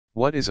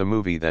What is a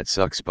movie that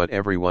sucks but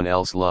everyone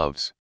else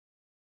loves?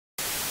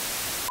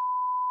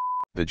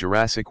 The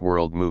Jurassic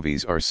World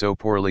movies are so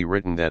poorly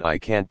written that I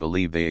can't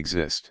believe they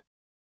exist.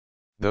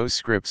 Those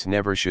scripts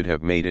never should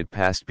have made it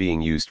past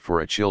being used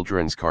for a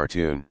children's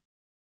cartoon.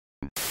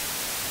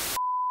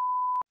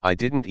 I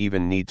didn't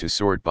even need to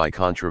sort by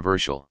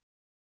controversial.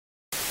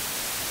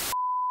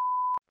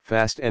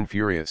 Fast and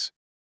Furious.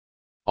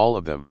 All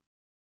of them.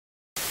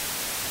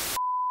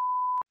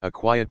 A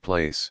Quiet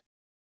Place.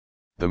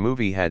 The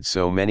movie had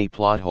so many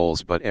plot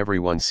holes but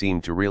everyone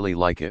seemed to really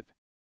like it.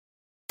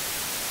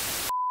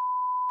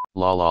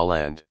 La La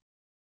Land.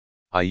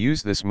 I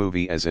use this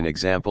movie as an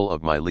example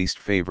of my least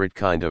favorite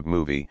kind of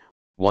movie,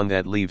 one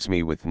that leaves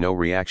me with no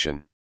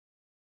reaction.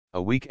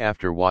 A week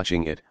after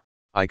watching it,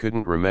 I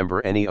couldn't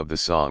remember any of the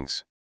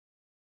songs.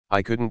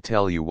 I couldn't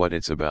tell you what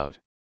it's about.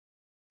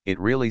 It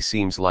really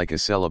seems like a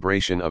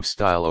celebration of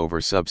style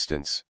over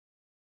substance.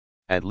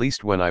 At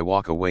least when I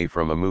walk away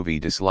from a movie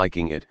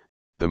disliking it,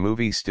 the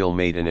movie still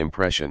made an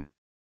impression.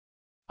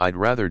 I'd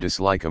rather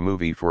dislike a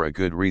movie for a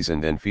good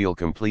reason than feel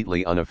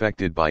completely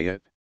unaffected by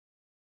it.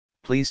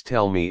 Please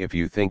tell me if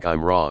you think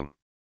I'm wrong.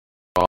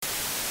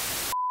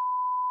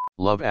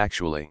 Love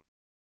Actually.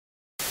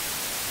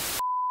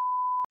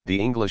 The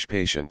English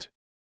Patient.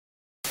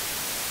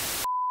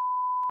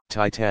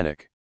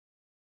 Titanic.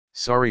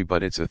 Sorry,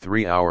 but it's a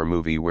 3-hour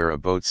movie where a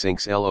boat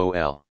sinks,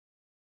 lol.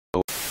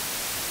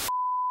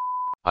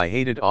 I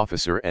hated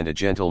Officer and a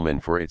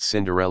Gentleman for its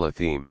Cinderella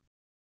theme.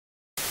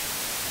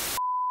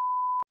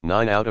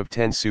 9 out of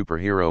 10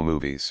 superhero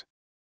movies.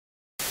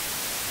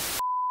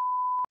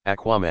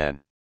 Aquaman.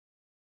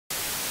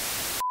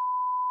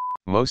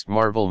 Most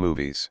Marvel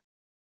movies.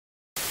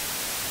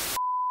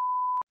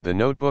 The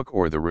Notebook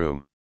or The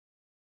Room.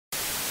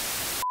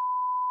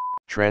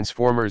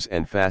 Transformers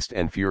and Fast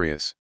and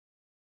Furious.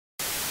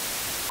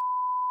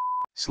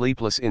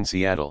 Sleepless in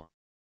Seattle.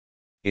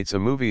 It's a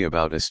movie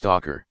about a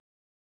stalker.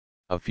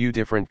 A few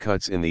different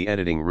cuts in the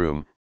editing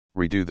room,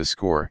 redo the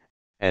score,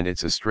 and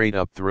it's a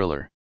straight-up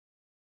thriller.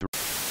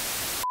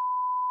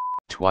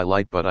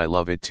 Twilight, but I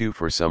love it too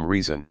for some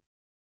reason.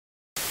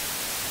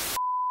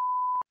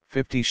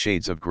 50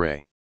 Shades of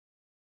Grey.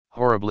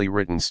 Horribly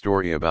written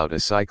story about a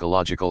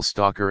psychological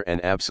stalker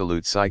and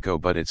absolute psycho,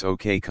 but it's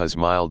okay cause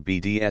mild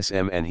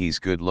BDSM and he's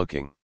good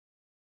looking.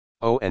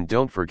 Oh, and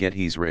don't forget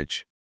he's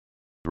rich.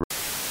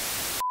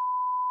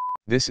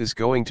 This is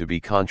going to be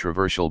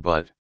controversial,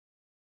 but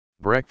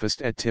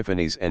Breakfast at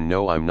Tiffany's, and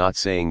no, I'm not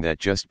saying that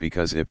just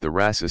because if the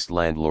racist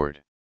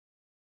landlord.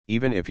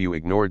 Even if you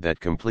ignored that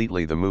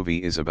completely, the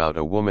movie is about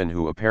a woman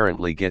who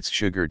apparently gets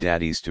sugar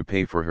daddies to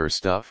pay for her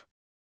stuff.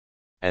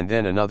 And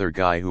then another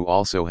guy who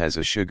also has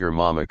a sugar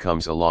mama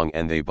comes along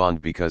and they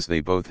bond because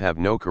they both have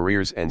no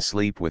careers and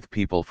sleep with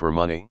people for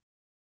money.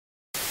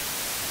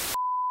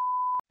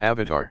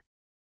 Avatar.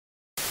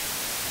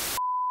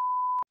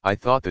 I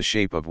thought The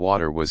Shape of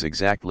Water was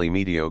exactly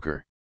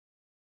mediocre.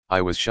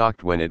 I was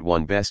shocked when it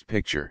won Best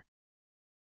Picture.